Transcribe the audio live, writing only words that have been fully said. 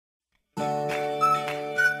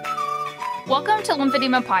Welcome to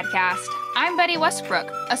Lymphedema Podcast. I'm Betty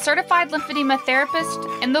Westbrook, a certified lymphedema therapist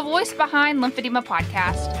and the voice behind Lymphedema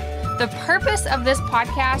Podcast. The purpose of this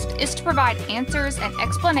podcast is to provide answers and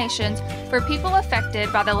explanations for people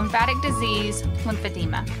affected by the lymphatic disease,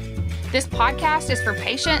 lymphedema. This podcast is for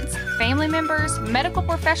patients, family members, medical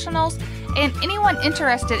professionals, and anyone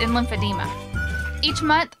interested in lymphedema. Each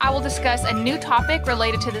month, I will discuss a new topic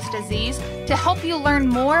related to this disease to help you learn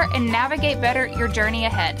more and navigate better your journey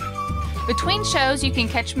ahead. Between shows, you can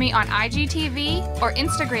catch me on IGTV or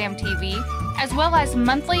Instagram TV, as well as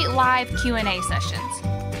monthly live Q&A sessions.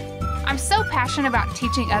 I'm so passionate about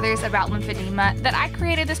teaching others about lymphedema that I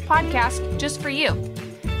created this podcast just for you.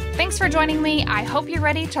 Thanks for joining me. I hope you're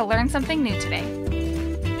ready to learn something new today.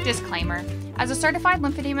 Disclaimer. As a certified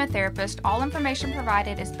lymphedema therapist, all information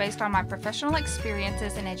provided is based on my professional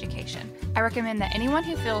experiences and education. I recommend that anyone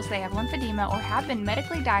who feels they have lymphedema or have been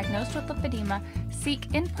medically diagnosed with lymphedema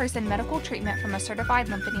seek in-person medical treatment from a certified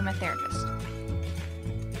lymphedema therapist.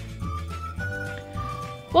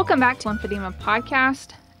 Welcome back to Lymphedema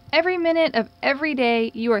Podcast. Every minute of every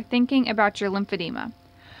day, you are thinking about your lymphedema.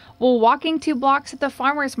 Will walking 2 blocks at the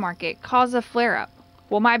farmer's market cause a flare-up?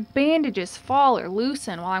 Will my bandages fall or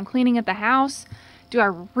loosen while I'm cleaning at the house? Do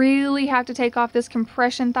I really have to take off this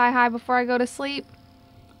compression thigh-high before I go to sleep?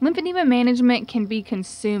 Lymphedema management can be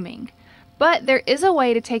consuming, but there is a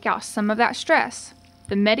way to take out some of that stress.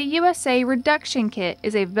 The mediUSA Reduction Kit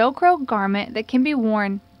is a Velcro garment that can be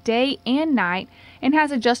worn day and night and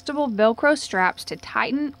has adjustable Velcro straps to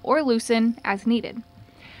tighten or loosen as needed.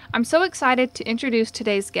 I'm so excited to introduce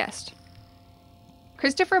today's guest.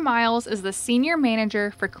 Christopher Miles is the Senior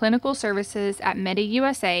Manager for Clinical Services at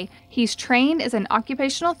mediUSA. He's trained as an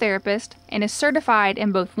occupational therapist and is certified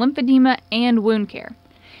in both lymphedema and wound care.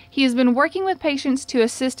 He has been working with patients to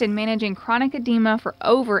assist in managing chronic edema for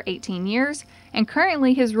over 18 years, and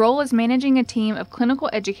currently his role is managing a team of clinical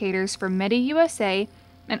educators for mediUSA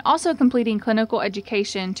and also completing clinical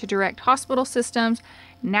education to direct hospital systems,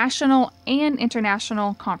 national and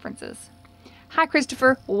international conferences. Hi,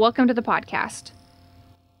 Christopher. Welcome to the podcast.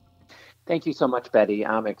 Thank you so much, Betty.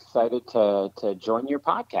 I'm excited to join your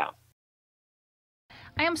podcast.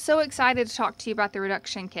 I am so excited to talk to you about the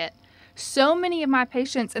reduction kit. So many of my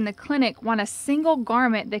patients in the clinic want a single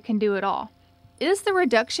garment that can do it all. Is the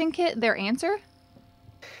reduction kit their answer?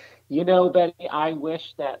 You know, Betty, I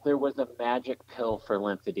wish that there was a magic pill for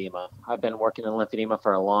lymphedema. I've been working in lymphedema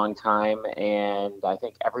for a long time, and I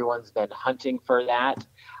think everyone's been hunting for that.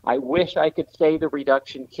 I wish I could say the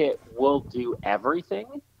reduction kit will do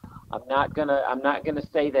everything. I'm not gonna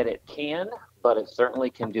say that it can, but it certainly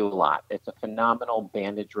can do a lot. It's a phenomenal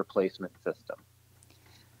bandage replacement system.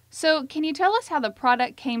 So can you tell us how the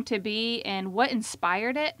product came to be and what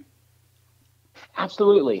inspired it?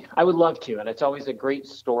 Absolutely. I would love to, and it's always a great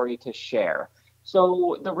story to share.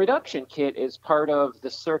 So the reduction kit is part of the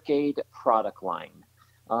Circade product line.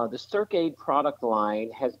 The Circade product line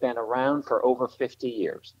has been around for over 50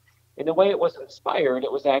 years. In the way it was inspired,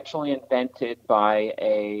 it was actually invented by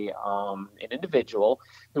an individual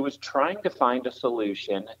who was trying to find a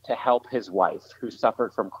solution to help his wife who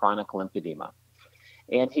suffered from chronic lymphedema.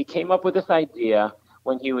 And he came up with this idea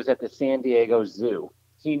when he was at the San Diego Zoo.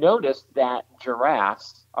 He noticed that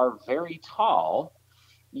giraffes are very tall,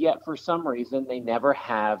 yet for some reason they never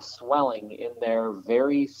have swelling in their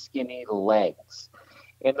very skinny legs.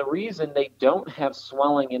 And the reason they don't have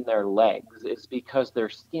swelling in their legs is because their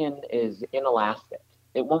skin is inelastic.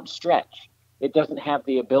 It won't stretch. It doesn't have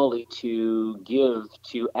the ability to give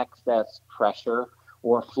to excess pressure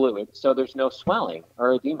or fluid, so there's no swelling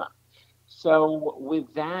or edema. So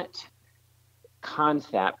with that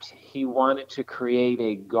concept, he wanted to create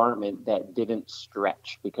a garment that didn't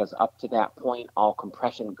stretch, because up to that point, all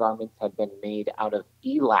compression garments had been made out of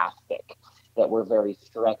elastic that were very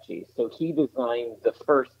stretchy. So he designed the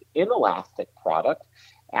first inelastic product.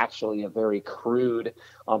 Actually, a very crude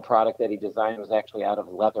product that he designed was actually out of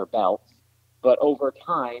leather belts. But over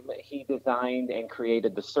time, he designed and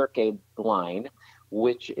created the Circade line,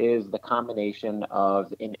 which is the combination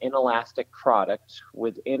of an inelastic product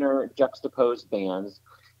with inner juxtaposed bands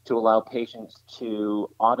to allow patients to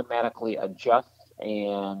automatically adjust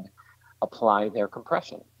and apply their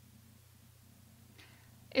compression.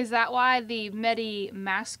 Is that why the Medi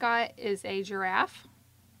mascot is a giraffe?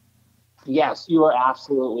 Yes, you are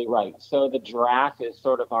absolutely right. So the giraffe is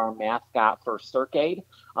sort of our mascot for Circade.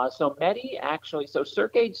 So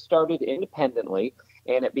Circade started independently,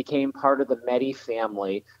 and it became part of the Medi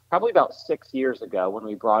family probably about 6 years ago when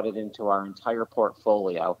we brought it into our entire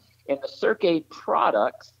portfolio. And the Circade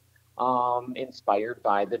products, inspired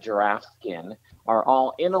by the giraffe skin, are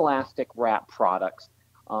all inelastic wrap products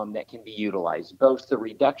that can be utilized. Both the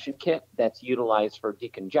reduction kit that's utilized for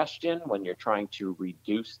decongestion when you're trying to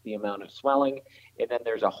reduce the amount of swelling, and then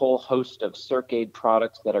there's a whole host of CircAid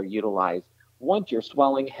products that are utilized once your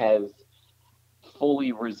swelling has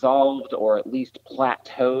fully resolved or at least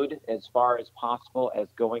plateaued as far as possible as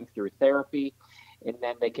going through therapy, and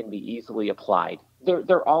then they can be easily applied.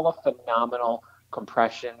 They're all a phenomenal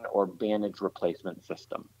compression or bandage replacement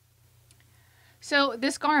system. So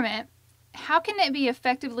this garment, how can it be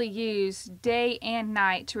effectively used day and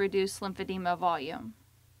night to reduce lymphedema volume?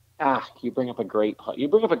 You bring up a great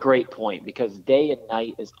point, because day and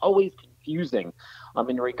night is always confusing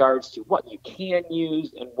in regards to what you can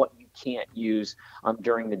use and what you can't use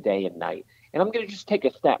during the day and night. And I'm going to just take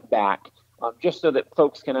a step back just so that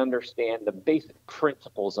folks can understand the basic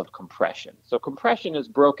principles of compression. So compression is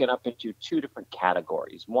broken up into two different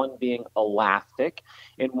categories, one being elastic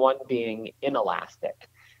and one being inelastic.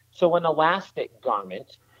 So an elastic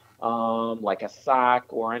garment, like a sock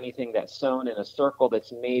or anything that's sewn in a circle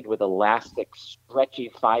that's made with elastic,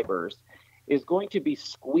 stretchy fibers, is going to be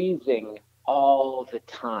squeezing all the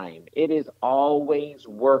time. It is always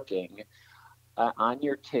working on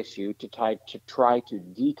your tissue to try to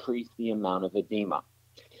decrease the amount of edema.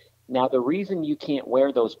 Now, the reason you can't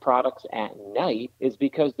wear those products at night is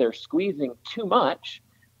because they're squeezing too much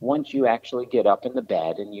once you actually get up in the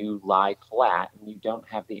bed and you lie flat and you don't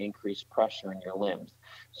have the increased pressure in your limbs.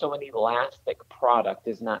 So an elastic product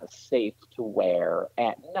is not safe to wear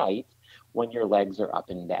at night when your legs are up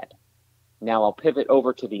in bed. Now I'll pivot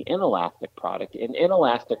over to the inelastic product. An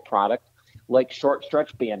inelastic product, like short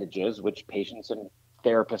stretch bandages, which patients and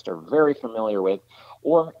therapists are very familiar with,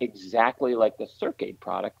 or exactly like the CircAid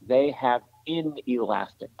product, they have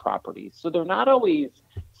inelastic properties. So they're not always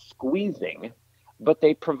squeezing, but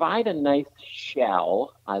they provide a nice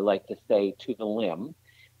shell, I like to say, to the limb.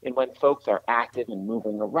 And when folks are active and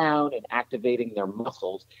moving around and activating their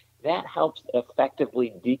muscles, that helps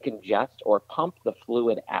effectively decongest or pump the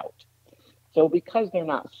fluid out. So because they're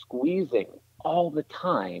not squeezing all the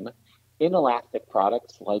time, inelastic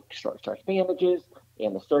products like short stretch bandages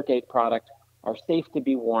and the CircAid product are safe to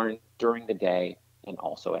be worn during the day and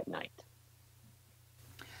also at night.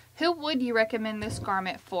 Who would you recommend this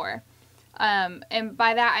garment for? And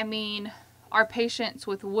by that I mean, are patients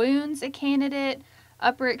with wounds a candidate,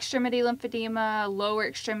 upper extremity lymphedema, lower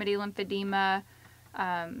extremity lymphedema?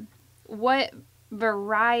 What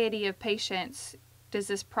variety of patients does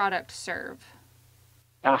this product serve?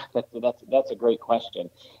 That's a great question.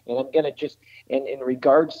 And I'm going to just, in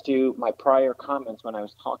regards to my prior comments when I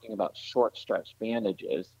was talking about short stretch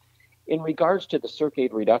bandages, in regards to the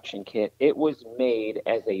CircAid reduction kit, it was made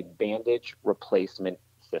as a bandage replacement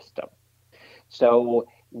system. So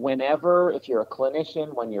if you're a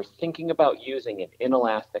clinician, when you're thinking about using an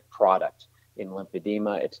inelastic product in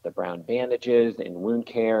lymphedema, it's the brown bandages. In wound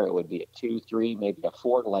care, it would be a 2, 3, maybe a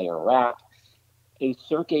 4-layer wrap. A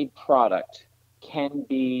CircAid product can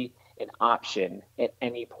be an option at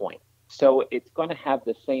any point. So it's going to have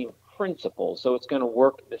the same principles. So it's going to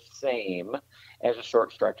work the same as a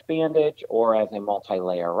short stretch bandage or as a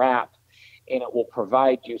multi-layer wrap. And it will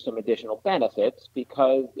provide you some additional benefits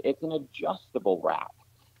because it's an adjustable wrap.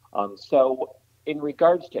 So in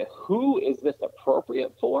regards to who is this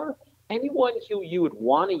appropriate for, anyone who you would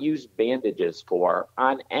want to use bandages for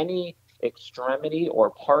on any extremity or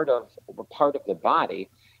part of the body,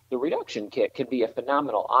 the reduction kit can be a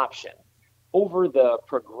phenomenal option. Over the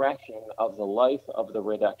progression of the life of the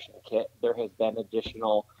reduction kit, there has been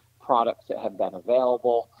additional products that have been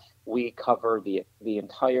available. We cover the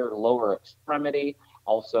entire lower extremity,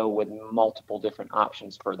 also with multiple different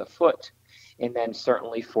options for the foot, and then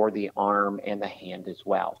certainly for the arm and the hand as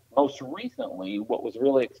well. Most recently, what was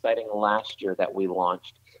really exciting last year that we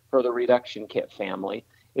launched for the reduction kit family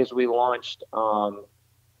is we launched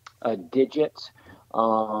a digit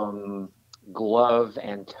glove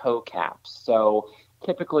and toe caps. So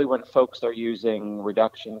typically when folks are using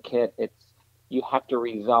reduction kit, you have to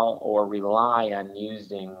rely on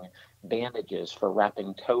using bandages for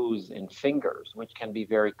wrapping toes and fingers, which can be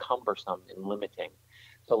very cumbersome and limiting.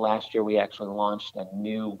 So last year we actually launched a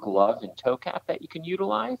new glove and toe cap that you can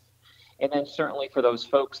utilize. And then certainly for those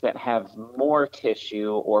folks that have more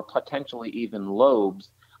tissue or potentially even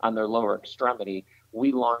lobes on their lower extremity,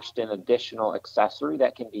 we launched an additional accessory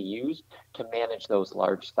that can be used to manage those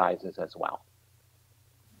large sizes as well.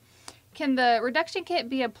 Can the reduction kit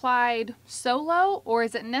be applied solo, or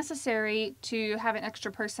is it necessary to have an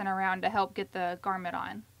extra person around to help get the garment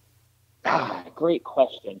on? Great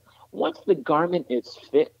question. Once the garment is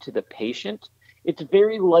fit to the patient, it's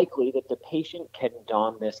very likely that the patient can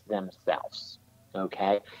don this themselves.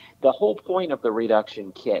 Okay. The whole point of the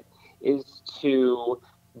reduction kit is to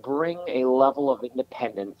bring a level of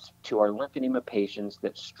independence to our lymphedema patients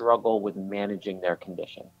that struggle with managing their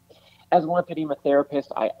condition. As a lymphedema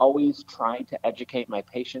therapist, I always try to educate my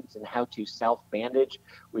patients in how to self bandage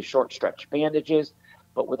with short stretch bandages,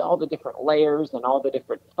 but with all the different layers and all the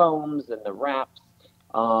different foams and the wraps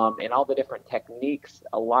and all the different techniques,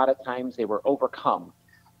 a lot of times they were overcome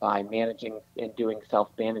by managing and doing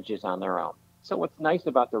self bandages on their own. So, what's nice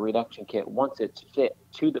about the reduction kit, once it's fit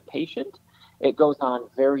to the patient, it goes on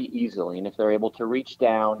very easily. And if they're able to reach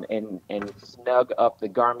down and snug up the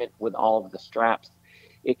garment with all of the straps,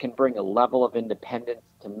 it can bring a level of independence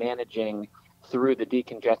to managing through the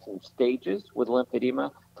decongestion stages with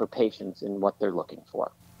lymphedema for patients in what they're looking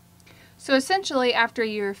for. So essentially, after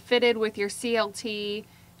you're fitted with your CLT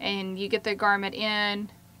and you get the garment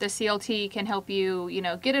in, the CLT can help you,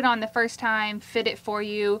 get it on the first time, fit it for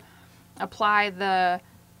you, apply the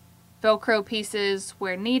Velcro pieces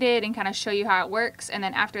where needed, and kind of show you how it works. And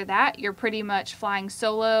then after that, you're pretty much flying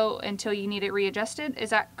solo until you need it readjusted.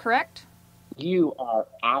 Is that correct? You are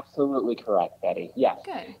absolutely correct, Betty. Yes.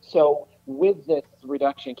 Good. So with this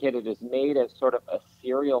reduction kit, it is made as sort of a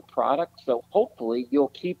serial product. So hopefully you'll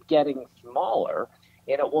keep getting smaller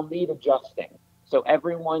and it will need adjusting. So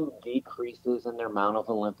everyone decreases in their amount of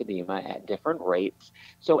lymphedema at different rates.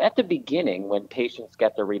 So at the beginning, when patients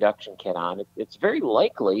get the reduction kit on, it's very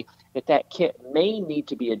likely that that kit may need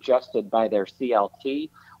to be adjusted by their CLT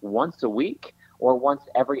once a week or once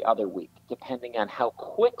every other week, depending on how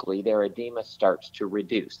quickly their edema starts to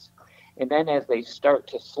reduce. And then as they start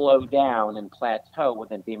to slow down and plateau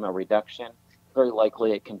with edema reduction, very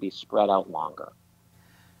likely it can be spread out longer.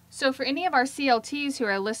 So for any of our CLTs who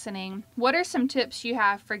are listening, what are some tips you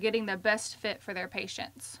have for getting the best fit for their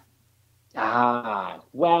patients?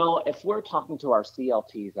 Well, if we're talking to our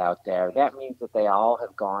CLTs out there, that means that they all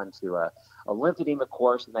have gone to a lymphedema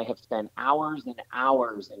course and they have spent hours and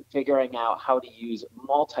hours in figuring out how to use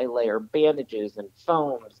multi-layer bandages and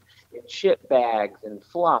foams and chip bags and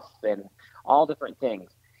fluff and all different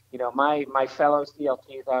things. My fellow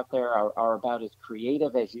CLTs out there are about as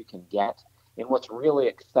creative as you can get. And what's really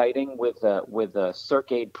exciting with the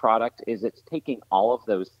CircAid product is it's taking all of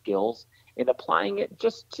those skills and applying it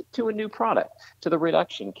just to a new product, to the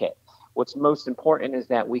reduction kit. What's most important is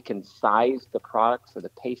that we can size the product for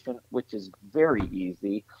the patient, which is very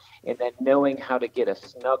easy, and then knowing how to get a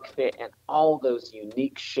snug fit and all those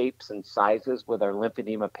unique shapes and sizes with our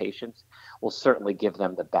lymphedema patients will certainly give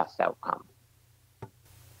them the best outcome.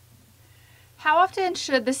 How often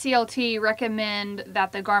should the CLT recommend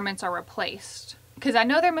that the garments are replaced? Because I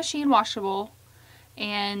know they're machine washable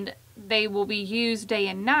and they will be used day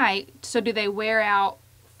and night. So do they wear out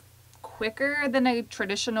quicker than a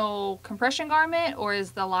traditional compression garment, or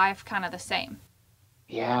is the life kind of the same?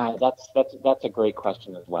 Yeah, that's a great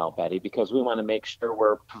question as well, Betty, because we want to make sure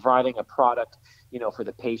we're providing a product, for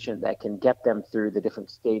the patient that can get them through the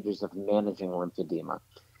different stages of managing lymphedema.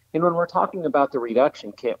 And when we're talking about the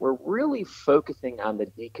reduction kit, we're really focusing on the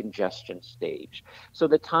decongestion stage. So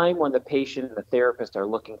the time when the patient and the therapist are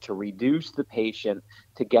looking to reduce the patient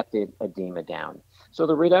to get the edema down. So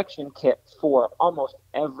the reduction kit for almost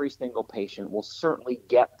every single patient will certainly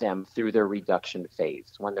get them through their reduction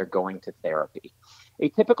phase when they're going to therapy. A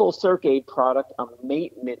typical CircAid product, a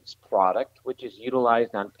maintenance product, which is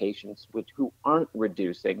utilized on patients who aren't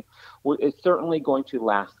reducing, is certainly going to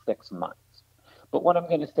last 6 months. But what I'm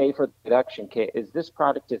going to say for the reduction kit is this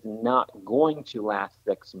product is not going to last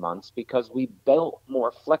 6 months because we built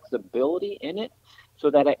more flexibility in it so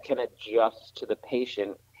that it can adjust to the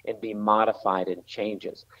patient and be modified in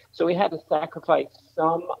changes. So we had to sacrifice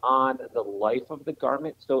some on the life of the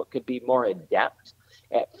garment so it could be more adept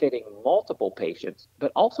at fitting multiple patients,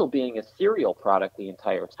 but also being a serial product the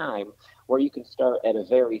entire time where you can start at a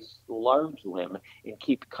very large limb and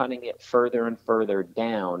keep cutting it further and further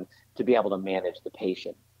down to be able to manage the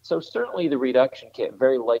patient. So certainly the reduction kit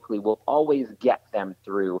very likely will always get them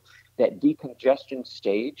through that decongestion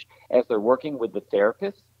stage as they're working with the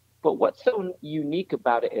therapist. But what's so unique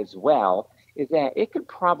about it as well is that it could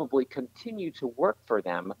probably continue to work for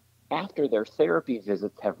them after their therapy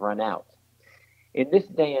visits have run out. In this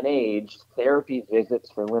day and age, therapy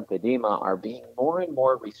visits for lymphedema are being more and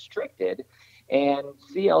more restricted, and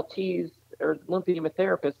CLTs or lymphedema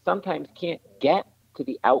therapists sometimes can't get to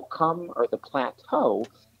the outcome or the plateau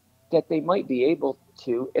that they might be able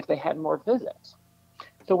to if they had more visits.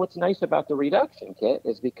 So what's nice about the reduction kit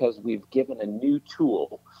is because we've given a new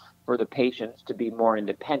tool for the patients to be more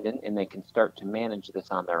independent and they can start to manage this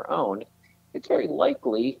on their own. It's very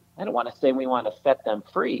likely, I don't want to say we want to set them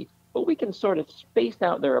free, but we can sort of space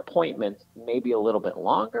out their appointments maybe a little bit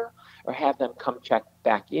longer or have them come check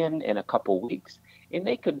back in a couple weeks. And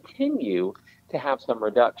they continue to have some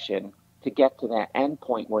reduction to get to that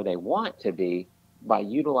endpoint where they want to be by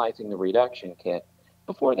utilizing the reduction kit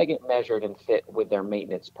before they get measured and fit with their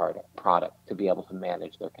maintenance product to be able to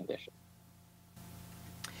manage their condition.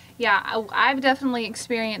 Yeah, I've definitely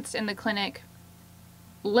experienced in the clinic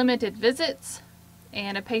limited visits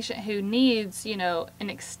and a patient who needs, an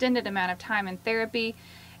extended amount of time in therapy.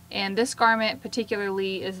 And this garment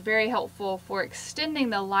particularly is very helpful for extending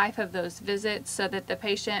the life of those visits so that the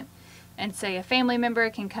patient and say a family member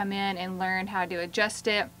can come in and learn how to adjust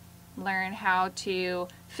it, learn how to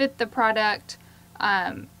fit the product,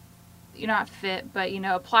 not fit, but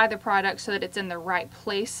apply the product so that it's in the right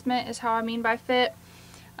placement is how I mean by fit.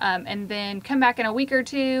 And then come back in a week or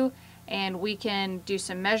two and we can do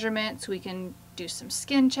some measurements, we can do some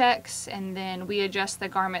skin checks, and then we adjust the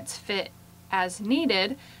garment's fit as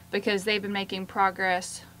needed because they've been making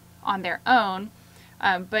progress on their own.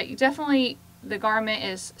 But definitely the garment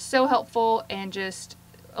is so helpful, and just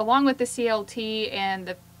along with the CLT and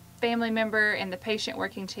the family member and the patient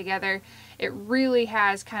working together, it really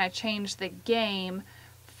has kind of changed the game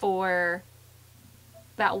for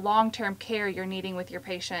that long-term care you're needing with your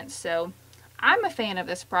patients. So I'm a fan of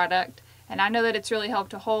this product, and I know that it's really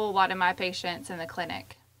helped a whole lot of my patients in the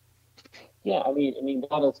clinic. Yeah, I mean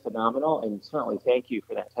that is phenomenal, and certainly thank you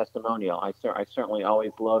for that testimonial. I certainly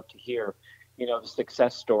always love to hear, the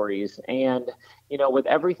success stories, and with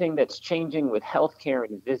everything that's changing with healthcare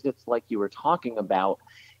and visits, like you were talking about,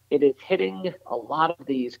 it is hitting a lot of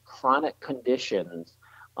these chronic conditions.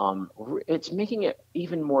 It's making it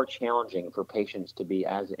even more challenging for patients to be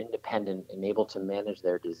as independent and able to manage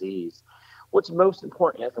their disease. What's most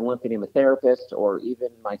important as a lymphedema therapist, or even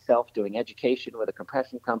myself doing education with a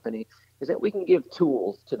compression company, is that we can give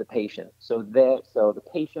tools to the patient so the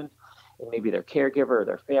patient and maybe their caregiver or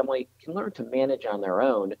their family can learn to manage on their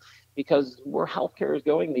own, because where healthcare is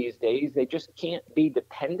going these days, they just can't be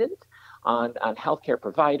dependent on healthcare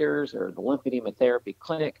providers or the lymphedema therapy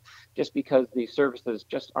clinic just because these services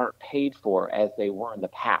just aren't paid for as they were in the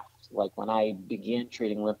past. Like when I began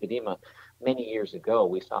treating lymphedema many years ago,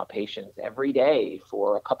 we saw patients every day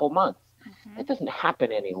for a couple months. That doesn't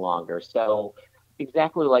happen any longer. So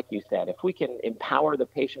exactly like you said, if we can empower the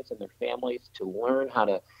patients and their families to learn how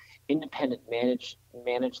to independent manage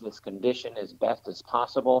this condition as best as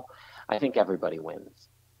possible, I think everybody wins.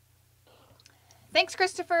 Thanks,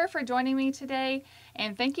 Christopher, for joining me today,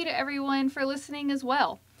 and thank you to everyone for listening as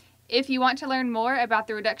well. If you want to learn more about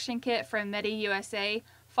the reduction kit from mediUSA,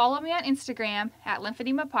 follow me on Instagram at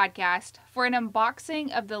Lymphedema Podcast for an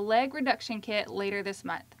unboxing of the leg reduction kit later this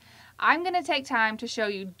month. I'm going to take time to show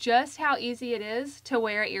you just how easy it is to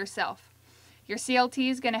wear it yourself. Your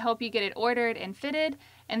CLT is going to help you get it ordered and fitted,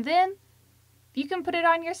 and then you can put it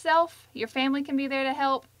on yourself. Your family can be there to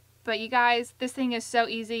help. But you guys, this thing is so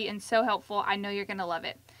easy and so helpful. I know you're going to love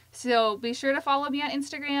it. So be sure to follow me on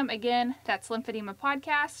Instagram. Again, that's Lymphedema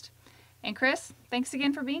Podcast. And Chris, thanks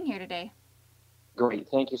again for being here today. Great.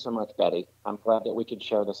 Thank you so much, Betty. I'm glad that we could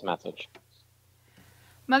share this message.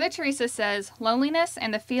 Mother Teresa says, loneliness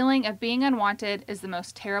and the feeling of being unwanted is the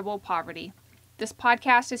most terrible poverty. This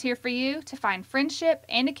podcast is here for you to find friendship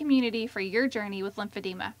and a community for your journey with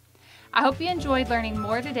lymphedema. I hope you enjoyed learning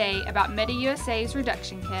more today about mediUSA's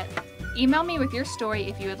reduction kit. Email me with your story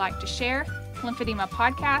if you would like to share,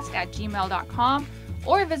 lymphedemapodcast@gmail.com,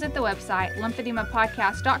 or visit the website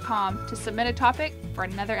lymphedemapodcast.com to submit a topic for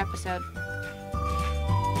another episode.